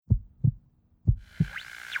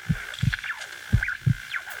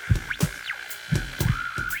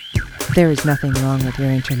There is nothing wrong with your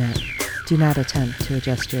internet. Do not attempt to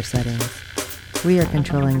adjust your settings. We are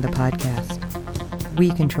controlling the podcast. We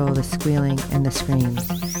control the squealing and the screams.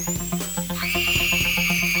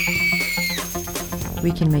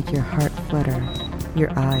 We can make your heart flutter,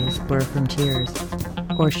 your eyes blur from tears,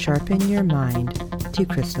 or sharpen your mind to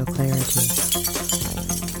crystal clarity.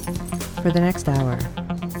 For the next hour,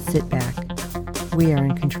 sit back. We are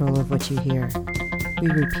in control of what you hear. We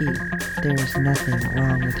repeat, there is nothing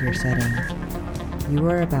wrong with your settings. You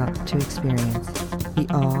are about to experience the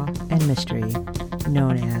awe and mystery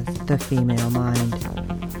known as the female mind.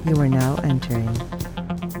 You are now entering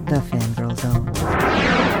the Fangirl Zone.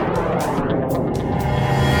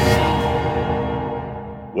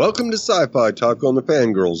 Welcome to Sci-Fi Talk on the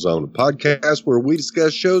Fangirl Zone, a podcast where we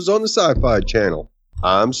discuss shows on the Sci-Fi Channel.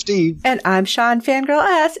 I'm Steve. And I'm Sean Fangirl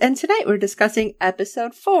S. And tonight we're discussing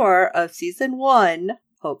episode 4 of season 1,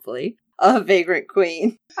 hopefully, of Vagrant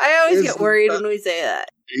Queen. I always get worried when we say that.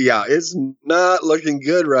 Yeah, it's not looking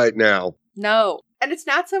good right now. No. And it's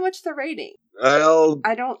not so much the rating. Well,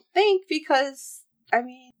 I don't think because,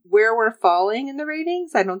 where we're falling in the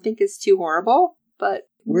ratings, I don't think is too horrible. But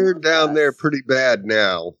we're down there pretty bad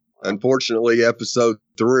now. Unfortunately, episode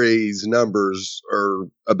 3's numbers are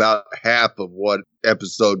about half of what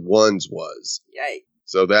episode 1's was. Yikes.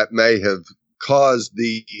 So that may have caused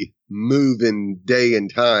the move in day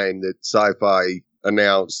and time that Sci-Fi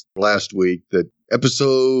announced last week, that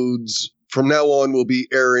episodes from now on will be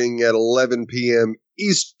airing at 11 p.m.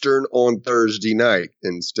 Eastern on Thursday night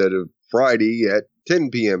instead of Friday at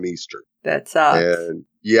 10 p.m. Eastern. That sucks. And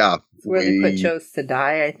yeah. It's where they put shows to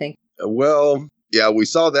die, I think. Well, yeah, we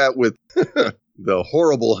saw that with the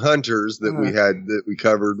horrible hunters that we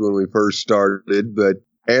covered when we first started,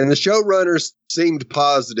 and the showrunners seemed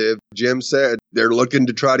positive. Jim said they're looking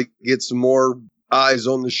to try to get some more eyes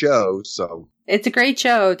on the show, so. It's a great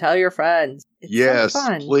show. Tell your friends. It's yes, so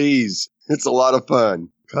fun. Please. It's a lot of fun.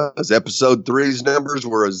 Because episode 3's numbers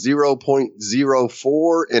were a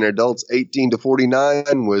 0.04 in adults 18 to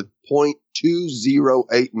 49 with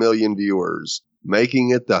 0.208 million viewers,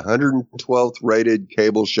 making it the 112th rated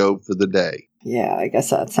cable show for the day. Yeah, I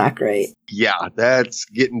guess that's not great. Yeah, that's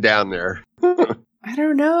getting down there. I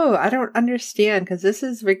don't know. I don't understand because this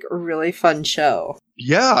is like a really fun show.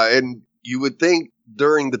 Yeah, and you would think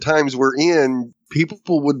during the times we're in, people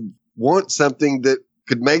would want something that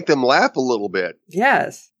could make them laugh a little bit.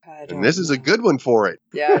 Yes. And this is a good one for it.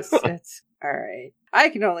 Yes, it's all right. I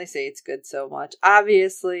can only say it's good so much.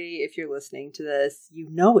 Obviously, if you're listening to this, you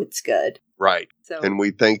know it's good. Right. So, and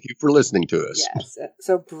we thank you for listening to us. Yes.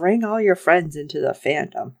 So bring all your friends into the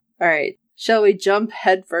fandom. All right. Shall we jump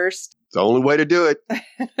head first? It's the only way to do it.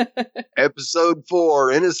 Episode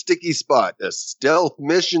 4, In a Sticky Spot. A stealth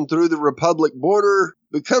mission through the Republic border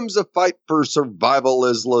becomes a fight for survival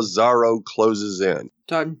as Lazaro closes in.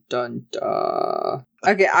 Dun, dun, dun.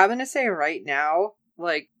 Okay, I'm going to say right now,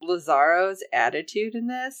 like, Lazaro's attitude in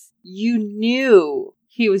this, you knew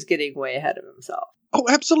he was getting way ahead of himself. Oh,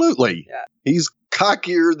 absolutely. Yeah. He's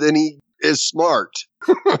cockier than he is smart.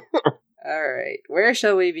 All right, where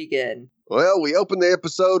shall we begin? Well, we open the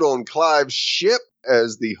episode on Clive's ship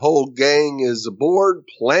as the whole gang is aboard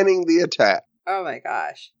planning the attack. Oh my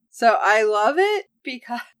gosh. So I love it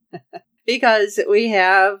because we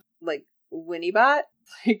have, like, Winnibot,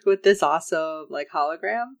 like, with this awesome, like,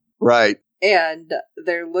 hologram. Right. And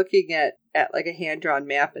they're looking at like, a hand-drawn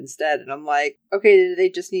map instead. And I'm like, okay, do they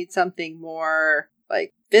just need something more,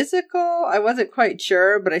 like, physical? I wasn't quite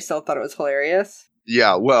sure, but I still thought it was hilarious.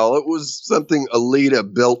 Yeah, well, it was something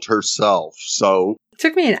Alita built herself, so. It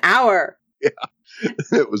took me an hour. Yeah.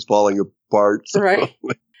 It was falling apart. So. Right.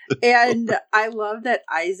 And I love that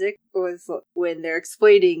Isaac was, when they're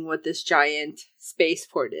explaining what this giant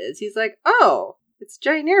spaceport is, he's like, oh, it's a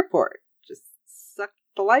giant airport. Just suck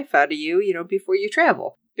the life out of you, before you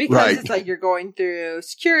travel. Because It's like you're going through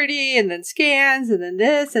security and then scans and then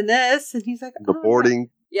this and this. And he's like, the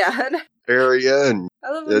boarding area. And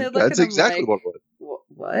I love when they look that's at him exactly like, what it was.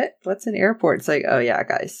 What? What's an airport? It's like, oh yeah,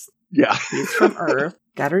 guys. Yeah. He's from Earth.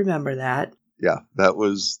 Gotta remember that. Yeah, that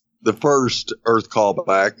was the first Earth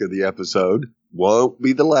callback of the episode. Won't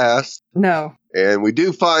be the last. No. And we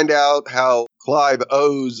do find out how Clive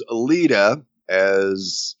owes Alita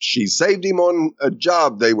as she saved him on a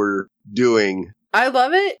job they were doing. I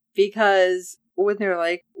love it because when they're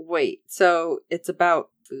like, wait, so it's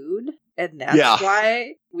about food? And that's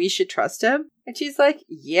why we should trust him? And she's like,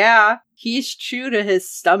 yeah, he's true to his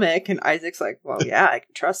stomach. And Isaac's like, well, yeah, I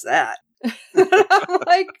can trust that. I'm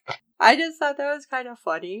like, I just thought that was kind of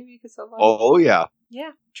funny because I'm like, Oh, yeah.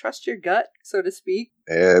 yeah, trust your gut, so to speak.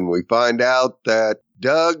 And we find out that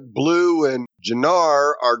Doug, Blue, and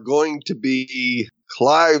Jannar are going to be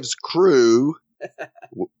Clive's crew,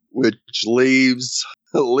 which leaves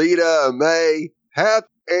Lita, May, Hath,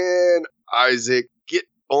 and Isaac get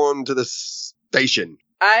on to the station.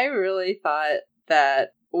 I really thought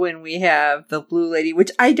that when we have the blue lady,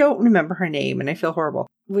 which I don't remember her name and I feel horrible,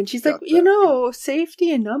 when she's like,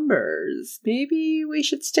 safety in numbers, maybe we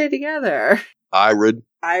should stay together. Irid,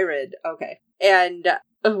 okay. And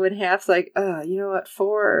when Hath's like, you know what,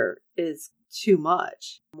 4 is too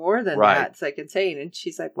much. More than that's like insane. And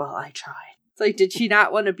she's like, well, I tried. It's like, did she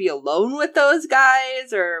not want to be alone with those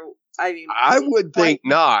guys? Or, I mean, I would think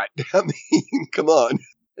not. I mean, come on.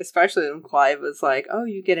 Especially when Clive was like, oh,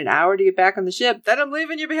 you get an hour to get back on the ship, then I'm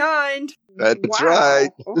leaving you behind. That's right.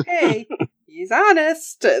 Okay. He's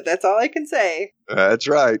honest. That's all I can say. That's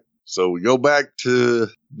right. So we go back to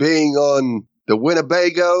being on the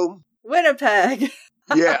Winnebago. Winnipeg.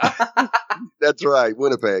 Yeah. That's right.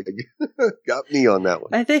 Winnipeg. Got me on that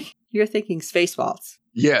one. I think you're thinking Spaceballs.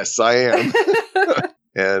 Yes, I am.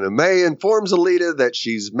 And May informs Alita that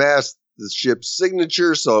she's masked the ship's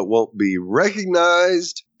signature so it won't be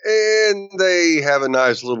recognized. And they have a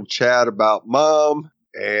nice little chat about Mom.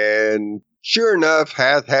 And sure enough,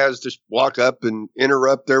 Hath has to walk up and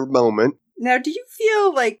interrupt their moment. Now, do you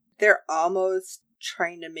feel like they're almost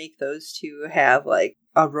trying to make those two have like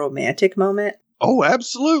a romantic moment? Oh,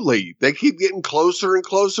 absolutely. They keep getting closer and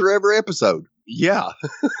closer every episode. Yeah.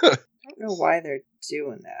 I don't know why they're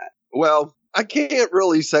doing that. Well, I can't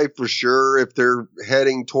really say for sure if they're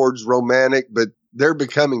heading towards romantic, but they're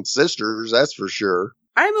becoming sisters, that's for sure.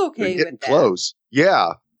 I'm okay they're getting with that. Close.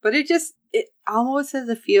 Yeah. But it almost has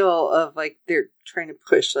a feel of like they're trying to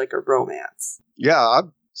push like a romance. Yeah, I've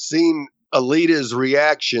seen Alita's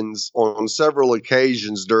reactions on several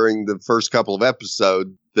occasions during the first couple of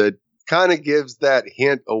episodes that kind of gives that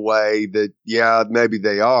hint away that, yeah, maybe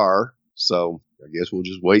they are. So I guess we'll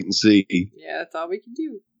just wait and see. Yeah, that's all we can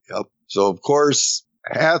do. Yep. So, of course,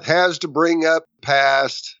 Hath has to bring up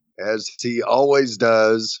past, as he always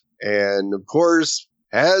does. And, of course,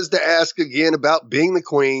 has to ask again about being the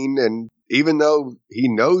queen. And even though he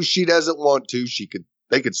knows she doesn't want to,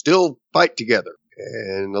 they could still fight together.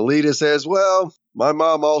 And Alita says, well, my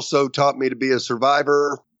mom also taught me to be a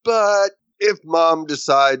survivor. But if Mom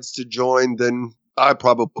decides to join, then I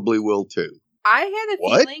probably will too. I had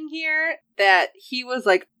a feeling here that he was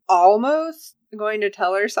like almost going to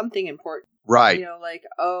tell her something important. Right. You know, like,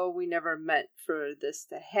 oh, we never meant for this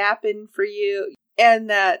to happen for you. And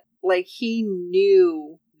that like he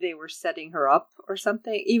knew they were setting her up or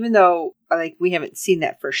something, even though like we haven't seen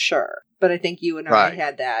that for sure. But I think you and I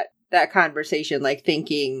had that conversation, like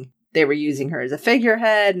thinking they were using her as a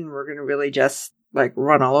figurehead and we're going to really just like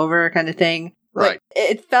run all over her kind of thing. Right. But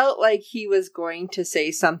it felt like he was going to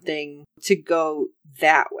say something to go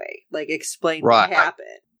that way, like explain what happened,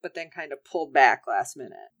 but then kind of pulled back last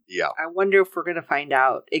minute. Yeah. I wonder if we're going to find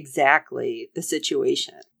out exactly the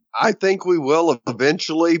situation. I think we will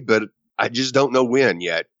eventually, but I just don't know when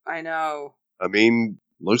yet. I know. I mean,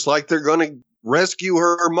 looks like they're going to rescue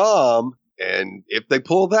her mom. And if they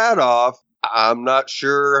pull that off, I'm not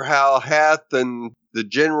sure how Hath and the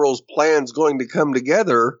general's plan's going to come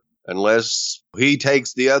together unless he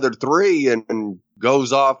takes the other 3 and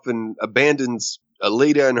goes off and abandons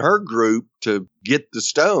Alita and her group to get the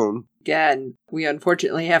stone. Again, we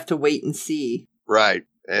unfortunately have to wait and see. Right.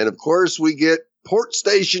 And of course, we get Port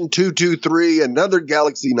Station 223, another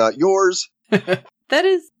galaxy not yours. That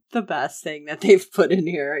is the best thing that they've put in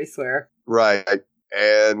here, I swear. Right.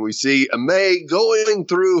 And we see May going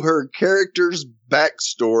through her character's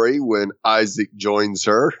backstory when Isaac joins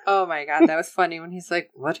her. Oh my god, that was funny when he's like,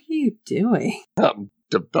 what are you doing? I'm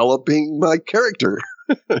developing my character.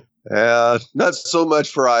 Not so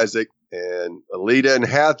much for Isaac. And Alita and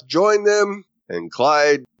Hath join them, and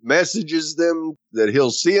Clyde messages them that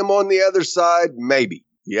he'll see him on the other side. Maybe.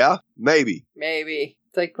 Yeah, maybe. Maybe.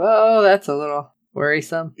 It's like, oh, that's a little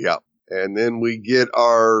worrisome. Yeah. And then we get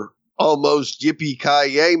our almost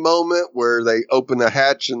yippee-ki-yay moment where they open a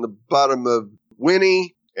hatch in the bottom of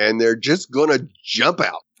Winnie, and they're just going to jump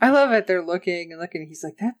out. I love it. They're looking and looking. He's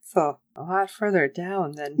like, that's a lot further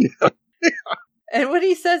down than... And when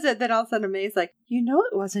he says it, then all of a sudden May's like, you know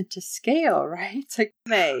it wasn't to scale, right? It's like,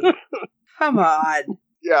 May, come on.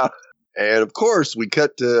 Yeah. And of course, we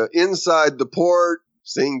cut to inside the port,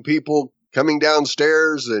 seeing people coming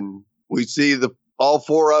downstairs, and we see all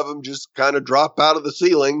 4 of them just kind of drop out of the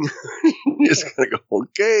ceiling. Just kind of go,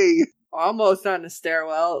 okay. Almost on the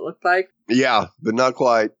stairwell, it looked like. Yeah, but not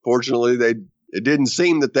quite. Fortunately, it didn't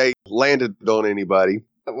seem that they landed on anybody.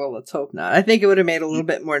 Well, let's hope not. I think it would have made a little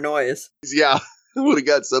bit more noise. Yeah, would have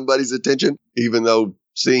got somebody's attention, even though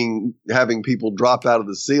having people drop out of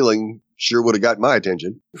the ceiling sure would have got my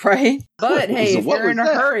attention. Right? But hey, So if what you're in a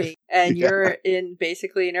was that? hurry and Yeah. you're in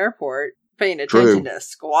basically an airport, paying True. attention to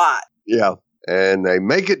squat. Yeah. And they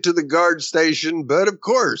make it to the guard station, but of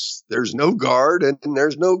course, there's no guard and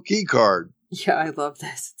there's no key card. Yeah, I love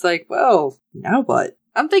this. It's like, well, now what?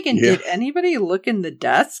 I'm thinking, Yeah. did anybody look in the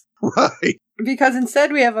desk? Right. Because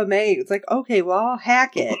instead we have a maid. It's like, okay, well, I'll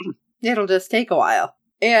hack it. It'll just take a while.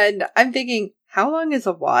 And I'm thinking, how long is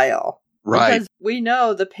a while? Right. Because we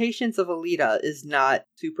know the patience of Alita is not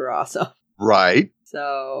super awesome. Right.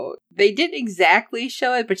 So they didn't exactly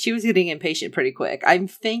show it, but she was getting impatient pretty quick. I'm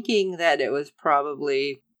thinking that it was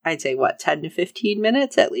probably, I'd say, 10 to 15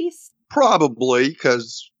 minutes at least? Probably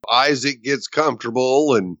because Isaac gets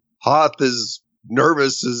comfortable and Hoth is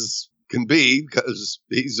nervous as can be because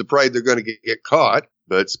he's afraid they're going to get caught.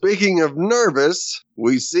 But speaking of nervous,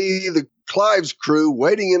 we see the Clive's crew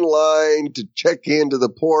waiting in line to check into the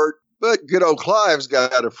port. But good old Clive's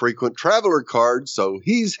got a frequent traveler card, so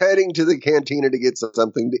he's heading to the cantina to get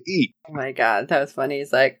something to eat. Oh my god, that was funny.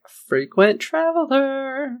 He's like, frequent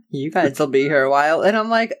traveler. You guys will be here a while. And I'm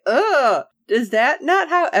like, ugh. Is that not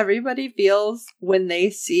how everybody feels when they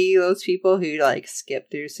see those people who like skip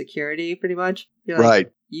through security pretty much? You're like, Right.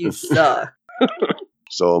 You suck.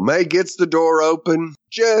 So May gets the door open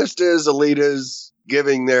just as Alita's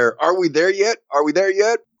giving their, "Are we there yet? Are we there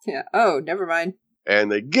yet?" Yeah. Oh, never mind.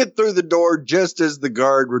 And they get through the door just as the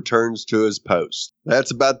guard returns to his post.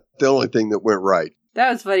 That's about the only thing that went right.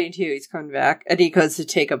 That was funny too. He's coming back and he goes to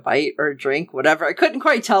take a bite or a drink, whatever. I couldn't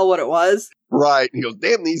quite tell what it was. Right. He goes,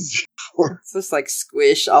 "Damn these." It's just like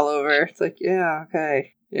squish all over. It's like, yeah,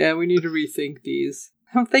 okay. Yeah, we need to rethink these.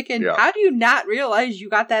 I'm thinking, Yeah. how do you not realize you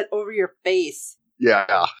got that over your face?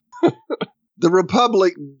 Yeah. The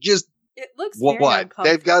Republic just, It looks very what?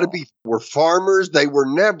 They've got to uncomfortable. were farmers. They were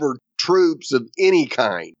never troops of any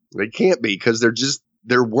kind. They can't be because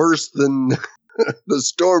they're worse than the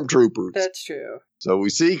stormtroopers. That's true. So we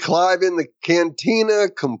see Clive in the cantina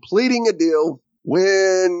completing a deal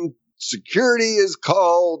when security is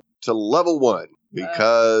called to level 1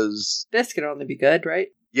 because, This could only be good, right?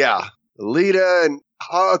 yeah, Alita and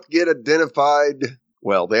Hoth get identified.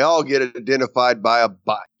 Well, they all get identified by a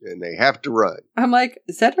bot and they have to run. I'm like,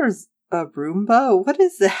 is that a Roomba? What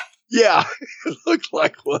is that? Yeah, it looked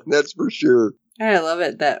like one, that's for sure. I love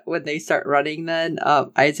it that when they start running then,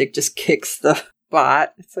 Isaac just kicks the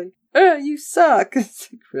bot. It's like, oh, you suck. It's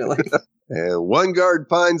like, really? And one guard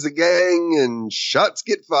finds the gang and shots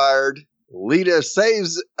get fired. Alita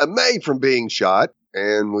saves May from being shot.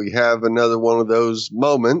 And we have another one of those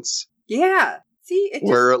moments Yeah. See, it just,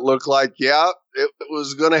 where it looked like, yeah, it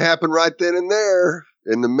was going to happen right then and there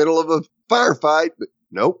in the middle of a firefight, but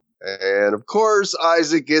nope. And of course,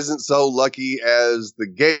 Isaac isn't so lucky as the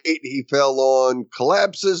gate he fell on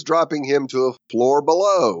collapses, dropping him to a floor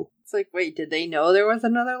below. it's like, wait, did they know there was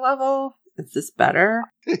another level? Is this better?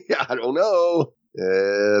 Yeah, I don't know.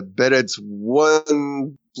 Bet it's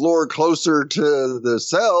one floor closer to the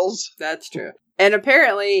cells. That's true. And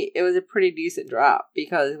apparently, it was a pretty decent drop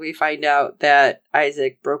because we find out that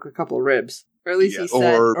Isaac broke a couple ribs. Or at least Yeah, he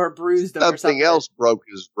said, or or bruised them or something. Something else broke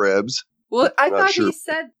his ribs. Well, I Not thought sure. he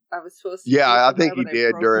said I was supposed to. Yeah, I bruise think my he when I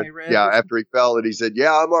did broke during, my rib yeah, or after he fell it, he said,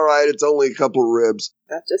 yeah, I'm all right. It's only a couple of ribs.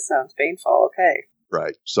 That just sounds painful. Okay.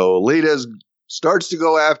 Right. So Alita starts to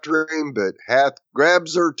go after him, but Hath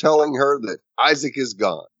grabs her, telling her that Isaac is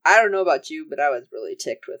gone. I don't know about you, but I was really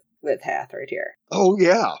ticked with Hath right here. Oh,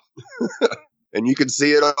 yeah. And you can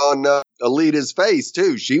see it on Alita's face,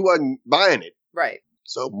 too. She wasn't buying it. Right.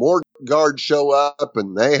 So more guards show up,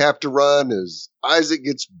 and they have to run as Isaac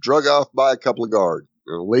gets drug off by a couple of guards.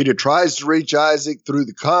 And Alita tries to reach Isaac through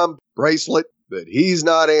the comm bracelet, but he's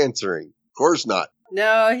not answering. Of course not.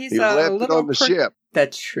 No, he's He a left it little on the ship.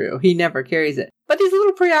 That's true. He never carries it. But he's a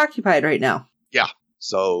little preoccupied right now. Yeah.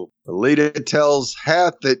 So Alita tells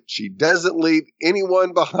Hath that she doesn't leave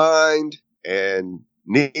anyone behind and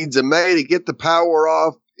needs a May to get the power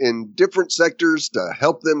off in different sectors to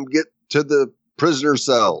help them get to the prisoner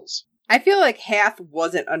cells. I feel like Hath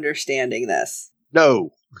wasn't understanding this. No.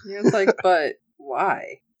 It's like, but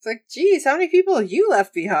why? It's like, geez, how many people have you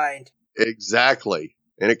left behind? Exactly.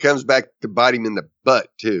 And it comes back to bite him in the butt,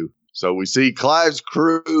 too. So we see Clive's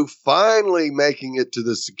crew finally making it to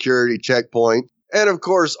the security checkpoint and, of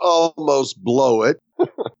course, almost blow it.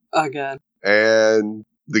 Again. And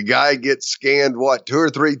the guy gets scanned, 2 or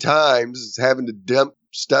 3 times, is having to dump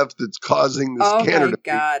stuff that's causing the Oh scanner my to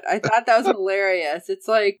god. I thought that was hilarious. It's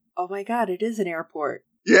like, oh my god, it is an airport.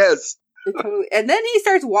 Yes. Totally. And then he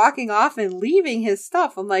starts walking off and leaving his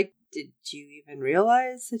stuff. I'm like, did you even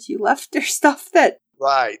realize that you left your stuff? That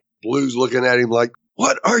Right. Blue's looking at him like,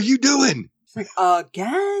 what are you doing? it's like,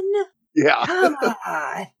 again? Yeah. Come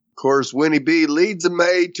on. Of course, Winnie B leads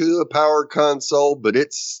May to the power console, but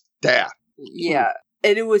it's staff. Yeah.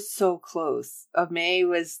 And it was so close. May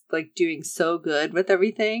was like doing so good with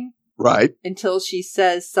everything Right. until she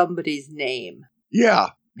says somebody's name. Yeah.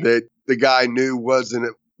 That the guy knew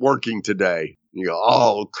wasn't working today. You go,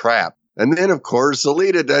 oh, crap. And then, of course,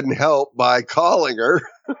 Alita doesn't help by calling her.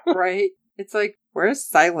 Right? It's like, where's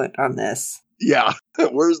Silent on this? Yeah.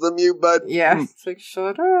 Where's the mute button? Yeah. It's like,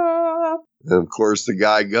 shut up. And, of course, the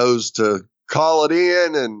guy goes to call it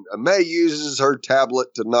in, and May uses her tablet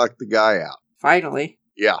to knock the guy out. Finally.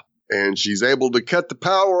 Yeah. And she's able to cut the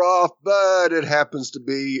power off, but it happens to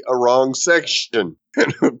be a wrong section.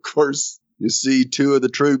 And, of course, you see two of the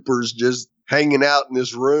troopers just hanging out in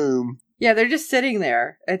this room. Yeah, they're just sitting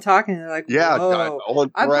there and talking. They're like, Yeah, whoa.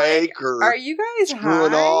 on I'm break like, or are you guys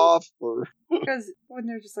screwing high? off. Or Because when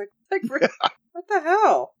they're just like what the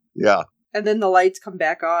hell? yeah, And then the lights come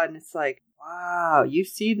back on. It's like, wow, you've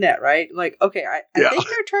seen that, right? Like, okay, I Yeah. think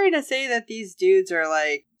they're trying to say that these dudes are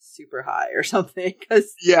like super high or something.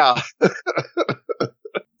 Because yeah,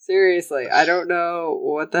 seriously, I don't know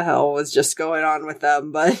what the hell was just going on with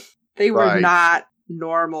them, but they were Right. not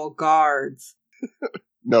normal guards.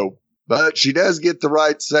 no. But she does get the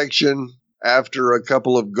right section after a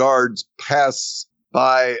couple of guards pass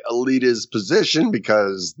by Alita's position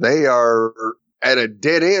because they are at a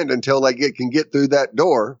dead end until they can get through that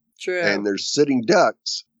door. True. And they're sitting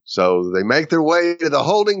ducks. So they make their way to the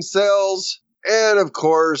holding cells. And of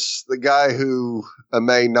course, the guy who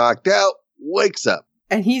May knocked out wakes up.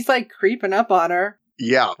 And he's like creeping up on her.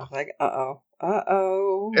 Yeah. I'm like,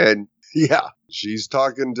 uh-oh. And yeah, she's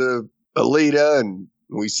talking to Alita, and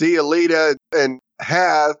we see Alita and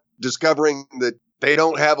Hath discovering that they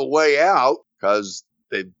don't have a way out because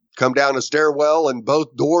they've come down a stairwell and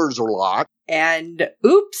both doors are locked. And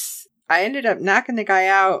oops, I ended up knocking the guy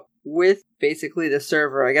out with basically the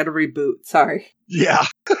server. I got to reboot. Sorry. Yeah.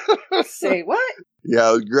 Say what? Yeah,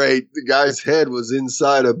 it was great. The guy's head was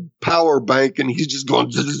inside a power bank and he's just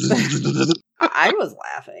going. I was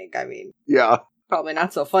laughing. I mean, Yeah. probably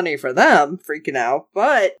not so funny for them freaking out,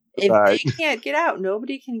 but if Right. they can't get out,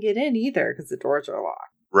 nobody can get in either because the doors are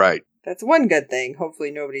locked. Right. That's one good thing.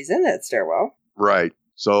 Hopefully nobody's in that stairwell. Right.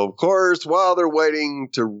 So, of course, while they're waiting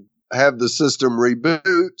to have the system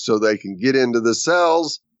reboot so they can get into the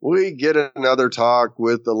cells, we get another talk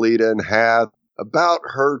with Alita and Hath about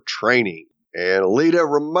her training. And Alita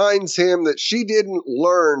reminds him that she didn't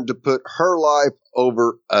learn to put her life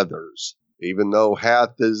over others, even though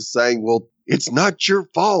Hath is saying, well, it's not your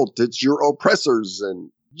fault. It's your oppressors. And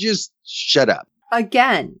just shut up.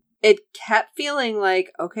 Again, it kept feeling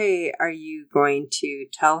like, okay, are you going to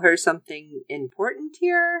tell her something important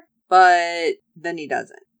here? But then he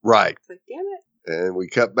doesn't. Right. It's like, damn it. And we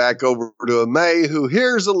cut back over to May, who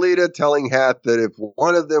hears Alita telling Hath that if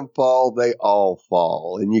one of them fall, they all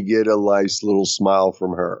fall. And you get a nice little smile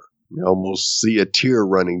from her. You almost see a tear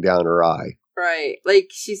running down her eye. Right. Like,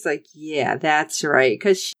 she's like, yeah, that's right.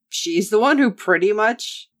 Because she's the one who pretty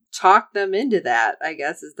much talked them into that, I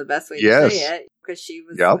guess is the best way Yes. to say it. Because she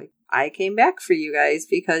was Yep. like, I came back for you guys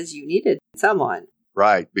because you needed someone.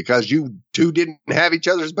 Right. Because you two didn't have each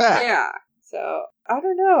other's back. Yeah. So, I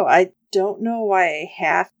don't know. I don't know why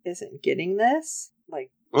Hath isn't getting this. Like,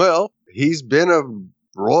 Well, he's been a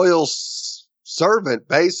royal servant,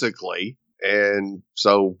 basically. And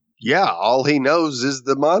so, yeah, all he knows is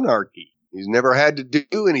the monarchy. He's never had to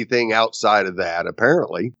do anything outside of that,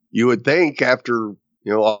 apparently. You would think after,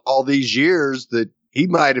 all these years that he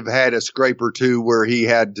might have had a scrape or two where he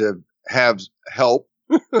had to have help.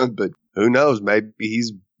 But who knows? Maybe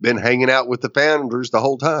he's been hanging out with the founders the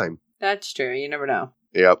whole time. that's true. You never know.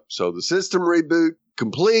 Yep. So the system reboot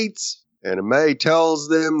completes, and May tells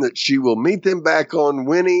them that she will meet them back on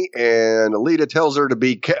Winnie, and Alita tells her to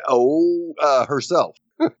be herself.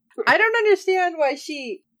 I don't understand why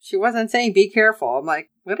she wasn't saying be careful. I'm like,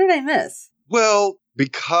 what did I miss? Well,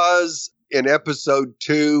 because in episode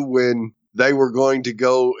 2, when they were going to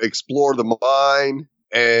go explore the mine,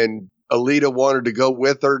 and Alita wanted to go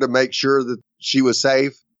with her to make sure that she was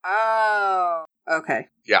safe. Oh, okay.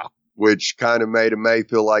 Yeah. Which kind of made May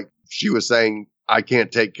feel like she was saying, I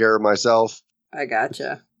can't take care of myself. I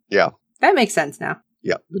gotcha. Yeah. That makes sense now.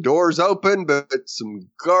 Yeah. The door's open, but some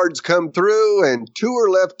guards come through, and 2 are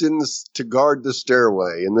left to guard the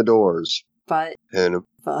stairway and the doors. But And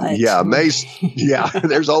yeah,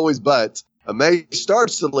 there's always buts. May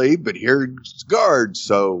starts to leave, but here's guards,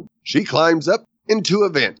 so she climbs up into a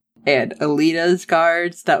vent. And Alita's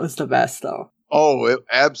guards, that was the best, though. Oh, it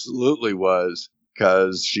absolutely was.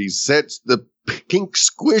 Because she sets the pink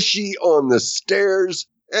squishy on the stairs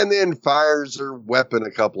and then fires her weapon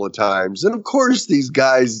a couple of times. And of course, these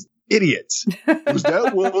guys, idiots. Was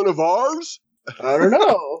that one of ours? I don't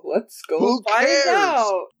know. Let's go Who find cares?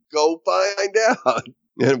 out. Go find out.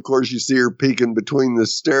 And of course, you see her peeking between the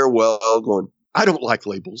stairwell going, I don't like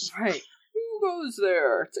labels. Right. Who goes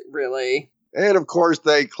there? It's like, really? And of course,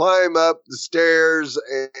 they climb up the stairs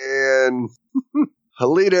and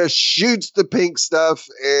Alita shoots the pink stuff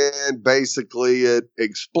and basically it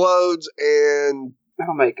explodes and...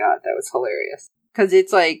 Oh my god, that was hilarious. Because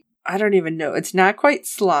it's like, I don't even know. It's not quite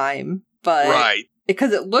slime, but... Right.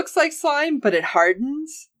 Because it looks like slime, but it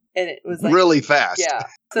hardens. And it was like... Really fast. Yeah.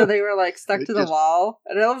 So they were like stuck to the wall.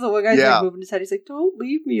 And I love the one guy's like moving his head. He's like, don't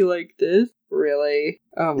leave me like this. Really?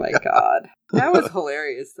 Oh my god. That was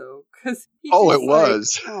hilarious though. Cause it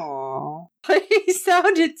was. Aww. He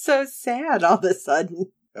sounded so sad all of a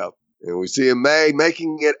sudden. Yep. And we see May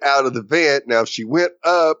making it out of the vent. Now she went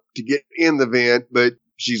up to get in the vent, but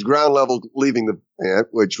she's ground level leaving the vent,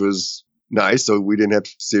 which was nice. So we didn't have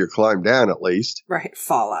to see her climb down at least. Right.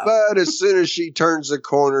 Fall out. But as soon as she turns the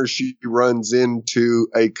corner, she runs into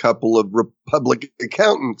a couple of Republic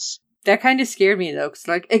accountants. That kind of scared me though. Cause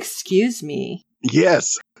like, excuse me.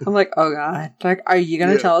 Yes. I'm like, oh god. Like, are you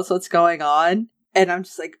going to tell us what's going on? And I'm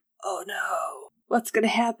just like, oh no. What's going to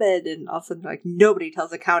happen? And all of a sudden, like, nobody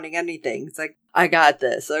tells accounting anything. It's like, I got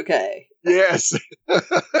this. Okay. Yes.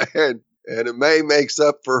 and May makes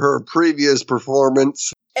up for her previous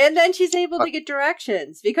performance. And then she's able to get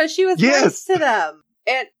directions because she was nice to them.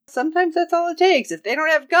 And sometimes that's all it takes. If they don't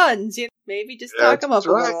have guns, you know, maybe just talk them up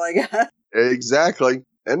a little, I guess. Exactly.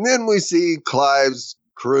 And then we see Clive's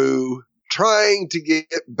crew trying to get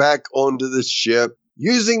back onto the ship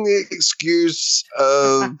using the excuse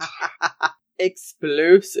of...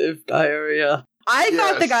 explosive diarrhea. I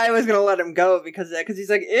thought the guy was going to let him go because of that, because he's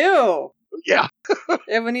like, ew. Yeah.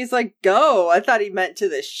 And when he's like, go, I thought he meant to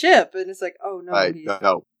the ship. And it's like, oh, no.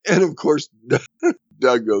 No. And of course,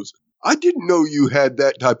 Doug goes, I didn't know you had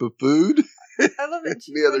that type of food. I love it.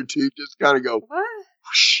 The other two just kind of go, what?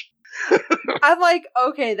 Whoosh. I'm like,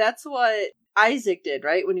 okay, that's what Isaac did,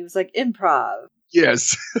 right? When he was like, improv.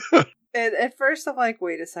 Yes. And at first I'm like,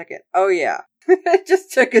 wait a second. Oh, yeah. It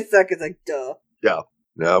just took a second. Like, duh. Yeah.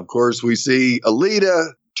 Now, of course, we see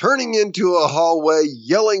Alita turning into a hallway,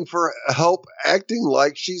 yelling for help, acting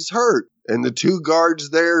like she's hurt. And the two guards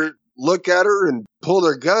there look at her and pull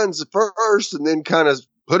their guns first and then kind of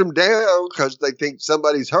put them down because they think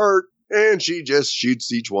somebody's hurt. And she just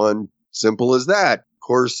shoots each one. Simple as that. Of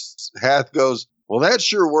course, Hath goes, well, that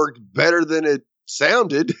sure worked better than it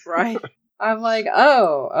sounded. Right. I'm like,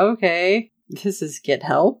 oh, okay. This is get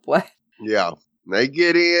help? What? Yeah. They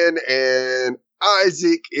get in and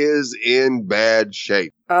Isaac is in bad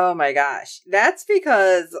shape. Oh my gosh. That's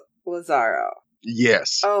because Lazaro.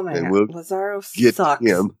 Yes. Oh my god. We'll Lazaro get sucks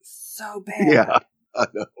him. so bad. Yeah, I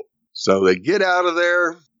know. So they get out of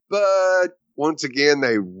there, but once again,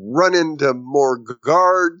 they run into more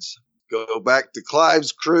guards, go back to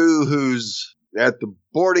Clive's crew, who's at the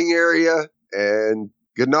boarding area, and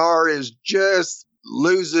Gunnar is just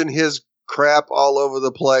losing his crap all over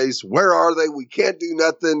the place. Where are they? We can't do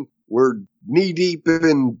nothing. We're knee deep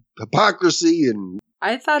in hypocrisy and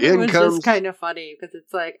I thought it was just kind of funny because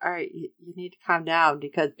it's like, all right, you need to calm down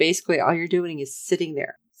because basically all you're doing is sitting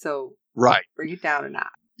there. So right, bring it down a notch.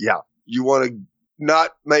 Yeah, you want to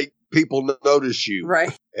not make people notice you.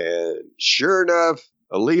 Right. And sure enough,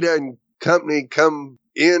 Alita and company come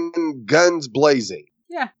in guns blazing.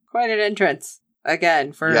 Yeah, quite an entrance.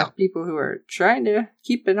 Again, for people who are trying to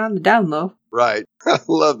keep it on the down low. Right. I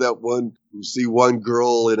love that one. You see one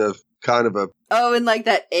girl in a kind of a... Oh, in like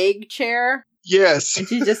that egg chair? Yes. And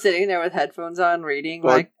she's just sitting there with headphones on reading,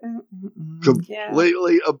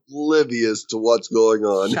 completely oblivious to what's going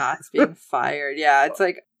on. Shots being fired. Yeah, it's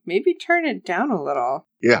like, maybe turn it down a little.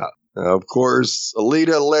 Yeah. Of course,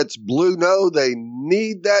 Alita lets Blue know they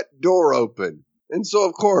need that door open. And so,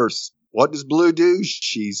 of course, what does Blue do?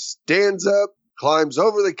 She stands up, climbs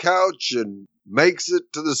over the couch, and makes it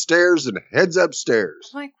to the stairs and heads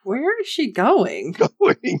upstairs. I'm like, where is she going?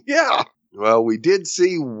 Yeah. Well, we did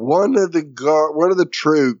see one of the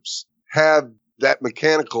troops have that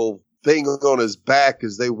mechanical thing on his back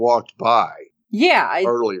as they walked by. Yeah,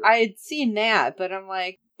 earlier. I had seen that, but I'm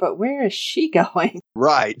like, but where is she going?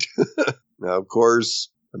 Right. Now, of course,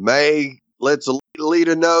 May lets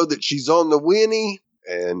Alita know that she's on the Winnie,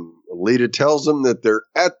 and Alita tells them that they're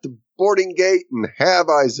at the boarding gate and have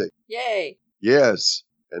Isaac. Yay. Yes.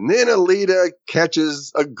 And then Alita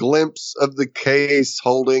catches a glimpse of the case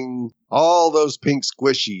holding all those pink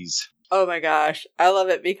squishies. Oh my gosh. I love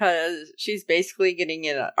it because she's basically getting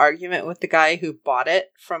in an argument with the guy who bought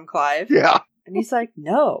it from Clive. Yeah. And he's like,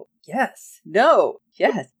 no, yes, no,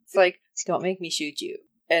 yes. It's like, don't make me shoot you.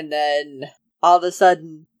 And then all of a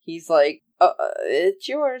sudden he's like, it's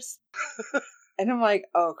yours. And I'm like,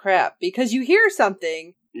 oh crap. Because you hear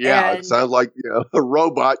something. Yeah, it sounds like a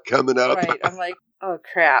robot coming up. Right. I'm like, oh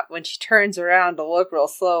crap. When she turns around to look real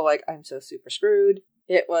slow, like, I'm so super screwed.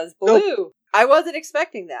 It was Blue. Nope. I wasn't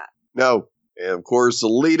expecting that. No. And of course,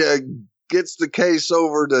 Alita gets the case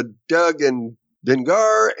over to Doug and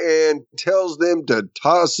Dengar and tells them to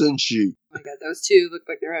toss and shoot. Oh my god, those two look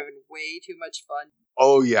like they're having way too much fun.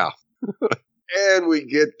 Oh, yeah. And we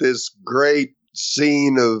get this great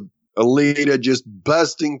scene of Alita just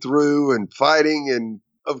busting through and fighting. And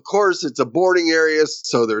of course, it's a boarding area,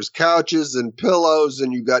 so there's couches and pillows,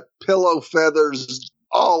 and you got pillow feathers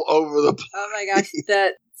all over the place. Oh my gosh,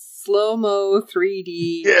 that slow-mo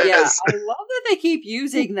 3D. Yes. Yeah, I love that they keep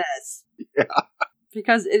using this. Yeah.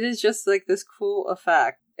 Because it is just like this cool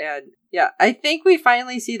effect. And yeah, I think we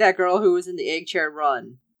finally see that girl who was in the egg chair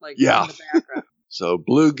run. Like, in the background. So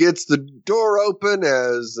Blue gets the door open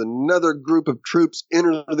as another group of troops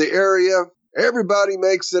enter the area. Everybody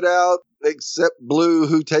makes it out except Blue,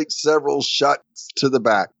 who takes several shots to the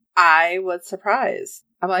back. I was surprised.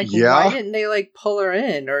 I'm like, why didn't they like pull her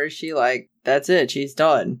in? Or is she like, that's it, she's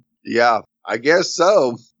done? Yeah, I guess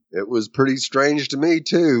so. It was pretty strange to me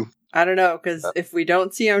too. I don't know, because if we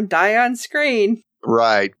don't see him die on screen.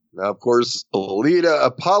 Right. Now, of course, Alita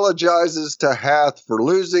apologizes to Hath for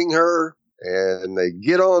losing her. And they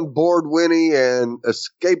get on board Winnie and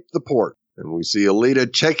escape the port. And we see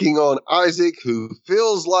Alita checking on Isaac, who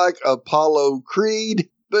feels like Apollo Creed,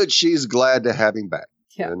 but she's glad to have him back.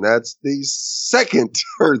 Yeah. And that's the second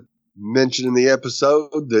mention in the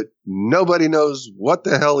episode that nobody knows what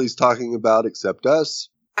the hell he's talking about except us.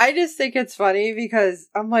 I just think it's funny because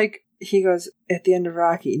I'm like, he goes, at the end of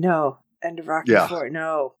Rocky, no. End of Rocky 4,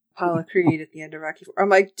 no. Apollo Creed at the end of Rocky 4. I'm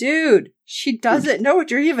like, dude, she doesn't know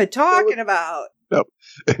what you're even talking about. No.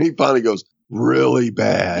 And he finally goes, really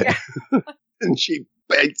bad. Yeah. And she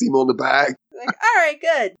bangs him on the back. Like, all right,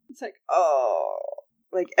 good. It's like, oh,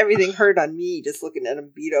 like everything hurt on me just looking at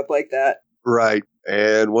him beat up like that. Right.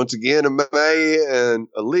 And once again, May and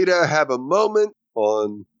Alita have a moment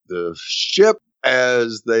on the ship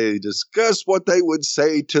as they discuss what they would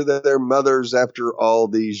say to their mothers after all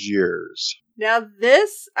these years. Now,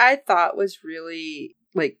 this I thought was really,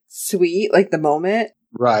 like, sweet, like the moment.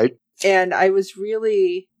 Right. And I was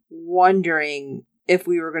really wondering if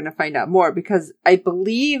we were going to find out more, because I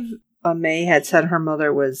believe May had said her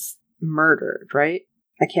mother was murdered, right?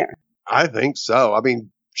 I can't remember. I think so. I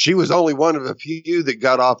mean, she was only one of a few that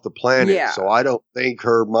got off the planet, so I don't think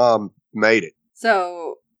her mom made it.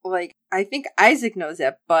 So, like, I think Isaac knows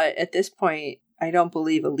that, but at this point, I don't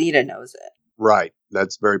believe Alita knows it. Right.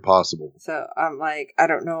 That's very possible. So I'm like, I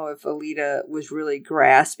don't know if Alita was really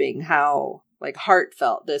grasping how, like,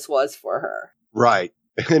 heartfelt this was for her. Right.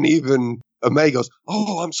 And even May goes,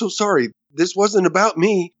 oh, I'm so sorry. This wasn't about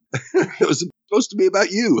me. It was supposed to be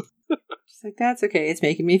about you. She's like, that's okay. It's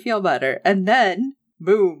making me feel better. And then,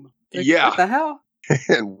 boom. Like, what the hell?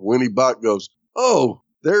 And Winnie Bot goes, oh,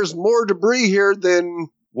 there's more debris here than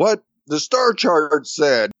what the star chart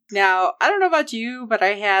said. Now, I don't know about you, but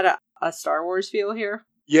I had a Star Wars feel here.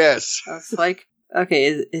 Yes. I was like, okay,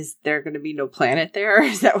 is there going to be no planet there?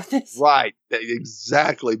 Is that what this is? Right.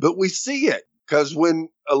 Exactly. But we see it. Because when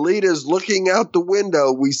Alita's looking out the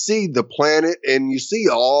window, we see the planet and you see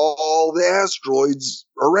all the asteroids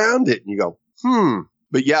around it. And you go,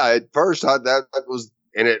 But yeah, at first that was,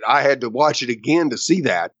 and I had to watch it again to see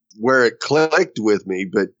that, where it clicked with me.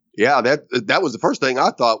 But yeah, that was the first thing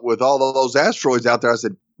I thought with all of those asteroids out there. I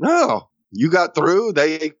said, no, you got through.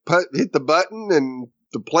 They hit the button and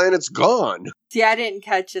the planet's gone. See, I didn't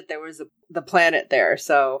catch that there was the planet there.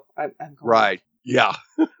 So I'm glad. Right. Yeah.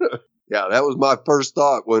 Yeah, that was my first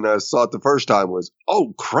thought when I saw it the first time was,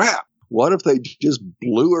 oh, crap. What if they just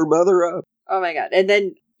blew her mother up? Oh, my God. And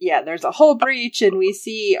then, yeah, there's a whole breach and we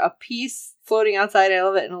see a piece floating outside. I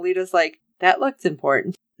love it. And Alita's like, that looks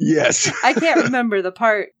important. Yes. I can't remember the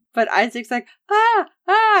part, but Isaac's like,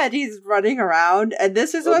 and he's running around. And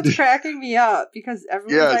this is what's cracking me up because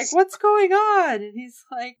everyone's like, what's going on? And he's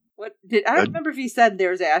like, I don't remember if he said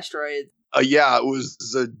there's asteroids. Yeah, it was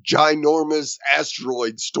a ginormous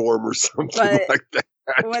asteroid storm or something like that.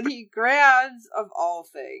 When he grabs, of all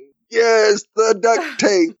things. Yes, the duct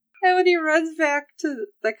tape. And when he runs back to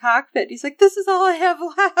the cockpit, he's like, this is all I have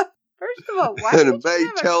left. First of all, why And did you May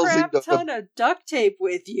have tells a him crap ton of duct tape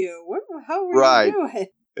with you? What the hell were Right. you doing?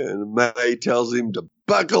 And May tells him to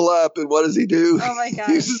buckle up, and what does he do? Oh my God.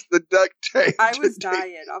 He uses the duct tape. I to was tape-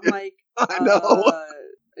 dying. I'm like, I know.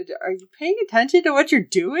 Are you paying attention to what you're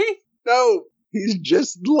doing? No, he's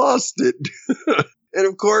just lost it. And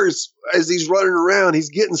of course, as he's running around, he's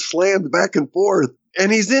getting slammed back and forth,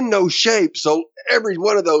 and he's in no shape. So every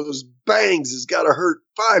one of those bangs has got to hurt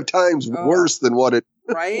 5 times worse than what it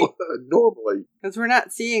Right? would normally. Because we're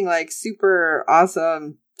not seeing like super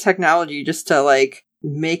awesome technology just to like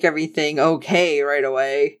make everything okay right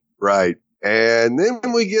away. Right. And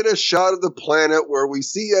then we get a shot of the planet where we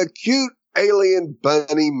see a cute alien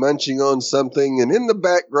bunny munching on something, and in the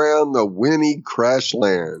background, the Winnie crash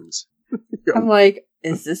lands. I'm like,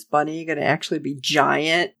 is this bunny going to actually be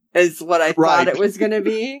giant? Is what I thought it was going to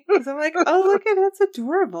be. Because I'm like, oh, look at that's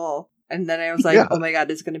adorable. And then I was like, oh my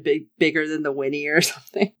God, it's going to be bigger than the Winnie or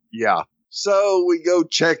something. Yeah. So we go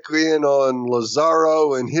check in on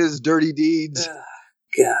Lazaro and his dirty deeds.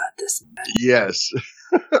 God, this man. Yes.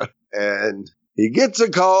 And he gets a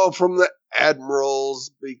call from the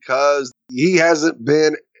admirals because he hasn't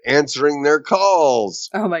been answering their calls.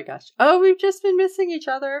 Oh my gosh. Oh, we've just been missing each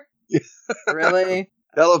other. Really?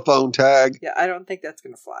 Telephone tag. Yeah, I don't think that's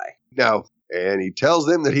going to fly. No. And he tells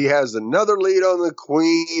them that he has another lead on the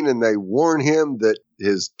Queen, and they warn him that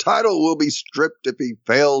his title will be stripped if he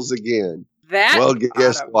fails again. Well,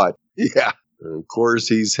 guess what? Yeah. And of course,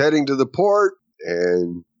 he's heading to the port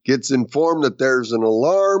and gets informed that there's an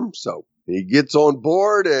alarm. So he gets on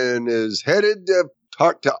board and is headed to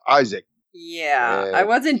talk to Isaac. Yeah. And I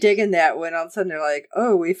wasn't digging that when all of a sudden they're like,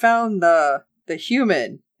 oh, we found the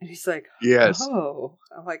human. And he's like, yes. Oh.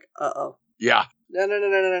 I'm like, uh-oh. Yeah.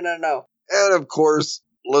 No. And of course,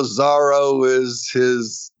 Lazaro is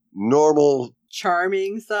his normal,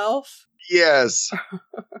 charming self. Yes.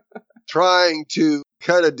 Trying to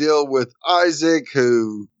cut a deal with Isaac,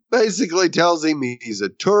 who basically tells him he's a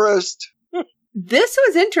tourist. This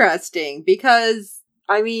was interesting because,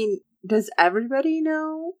 I mean, does everybody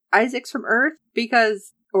know Isaac's from Earth?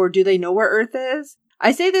 Or do they know where Earth is?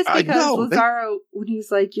 I say this because Lazaro, when he's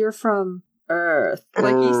like, you're from Earth,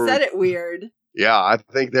 like he said it weird. Yeah, I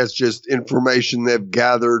think that's just information they've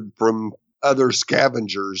gathered from other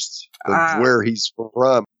scavengers of where he's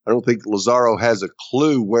from. I don't think Lazaro has a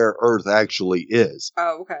clue where Earth actually is.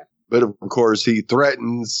 Oh, okay. But of course, he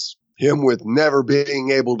threatens him with never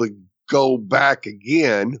being able to go back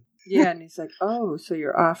again. Yeah, and he's like, oh, so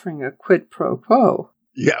you're offering a quid pro quo.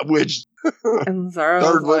 Yeah, which and Lazaro's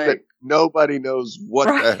third one like, that nobody knows what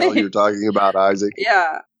the hell you're talking about, Isaac.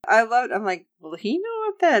 Yeah, I'm like, will he know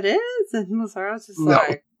what that is? And Lazaro's just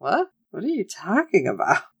like, what? What are you talking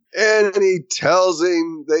about? And he tells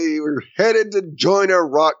him they were headed to join a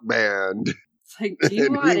rock band. It's like, do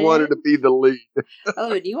you want he wanted to be the lead.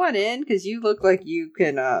 Oh, do you want in? Because you look like you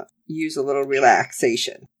can use a little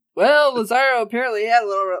relaxation. Well, Lazaro apparently had a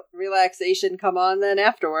little relaxation come on then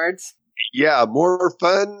afterwards. Yeah, more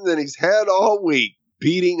fun than he's had all week,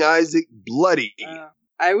 beating Isaac bloody.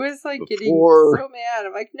 I was like getting so mad.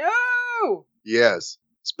 I'm like, no! Yes,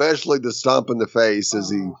 especially the stomp in the face as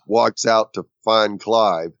he walks out to find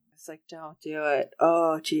Clive. It's like, don't do it.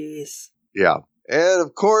 Oh, jeez. Yeah. And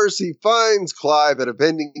of course, he finds Clive at a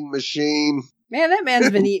vending machine. Man, that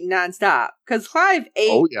man's been eating nonstop. Because Clive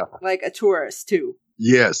ate like a tourist, too.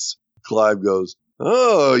 Yes. Clive goes,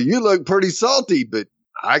 oh, you look pretty salty, but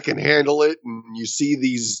I can handle it. And you see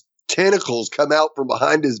these tentacles come out from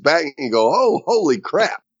behind his back and you go, oh, holy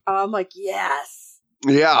crap. I'm like, yes.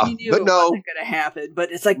 Yeah, but no. It wasn't going to happen,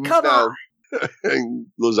 but it's like, come on. And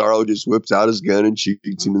Lazaro just whips out his gun and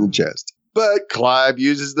shoots him in the chest. But Clive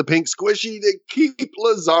uses the pink squishy to keep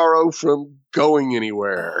Lazaro from going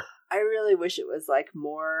anywhere. I really wish it was like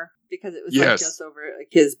more, because it was like just over like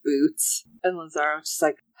his boots. And Lazaro's just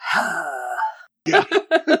like, yeah.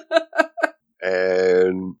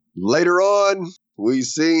 And later on, we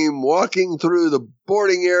see him walking through the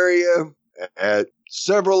boarding area at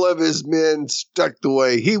several of his men stuck the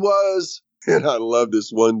way he was. And I love this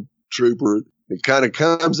one trooper. It kind of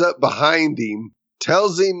comes up behind him,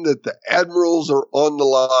 tells him that the admirals are on the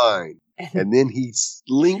line. And then he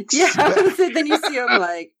slinks back. So then you see him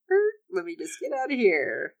like, let me just get out of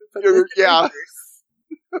here. Yeah.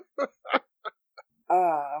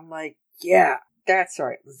 I'm like, yeah, that's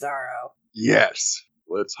right, Lazaro. Yes.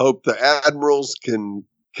 Let's hope the admirals can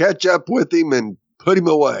catch up with him and put him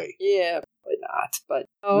away. Yeah, probably not. But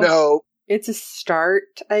no. It's a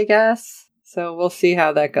start, I guess. So we'll see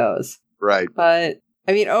how that goes. Right. But,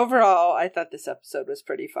 I mean, overall, I thought this episode was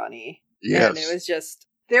pretty funny. Yes. And it was just,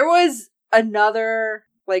 there was another,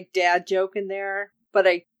 like, dad joke in there, but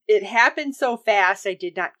it It happened so fast, I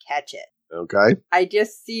did not catch it. Okay. I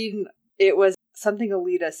just seen it was something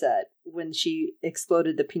Alita said when she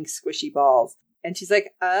exploded the pink squishy balls. And she's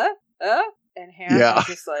like, And Hannah was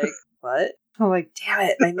just like, what? I'm like, damn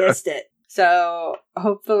it, I missed it. So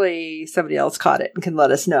hopefully somebody else caught it and can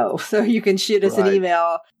let us know. So you can shoot us an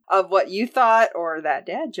email of what you thought or that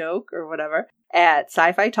dad joke or whatever at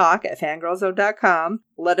sci-fi-talk@fangirlzone.com.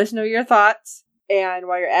 Let us know your thoughts. And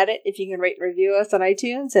while you're at it, if you can rate and review us on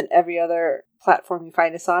iTunes and every other platform you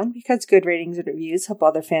find us on, because good ratings and reviews help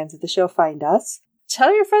other fans of the show find us.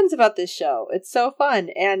 Tell your friends about this show. It's so fun.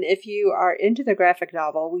 And if you are into the graphic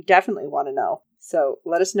novel, we definitely want to know. So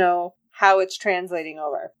let us know how it's translating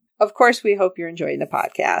over. Of course, we hope you're enjoying the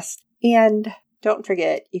podcast. And don't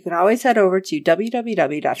forget, you can always head over to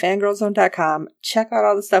www.fangirlzone.com, check out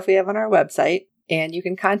all the stuff we have on our website, and you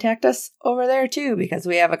can contact us over there too, because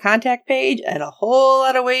we have a contact page and a whole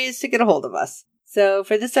lot of ways to get a hold of us. So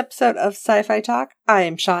for this episode of Sci-Fi Talk, I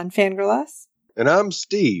am Sean Fangirlass. And I'm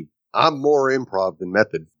Steve. I'm more improv than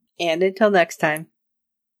method. And until next time.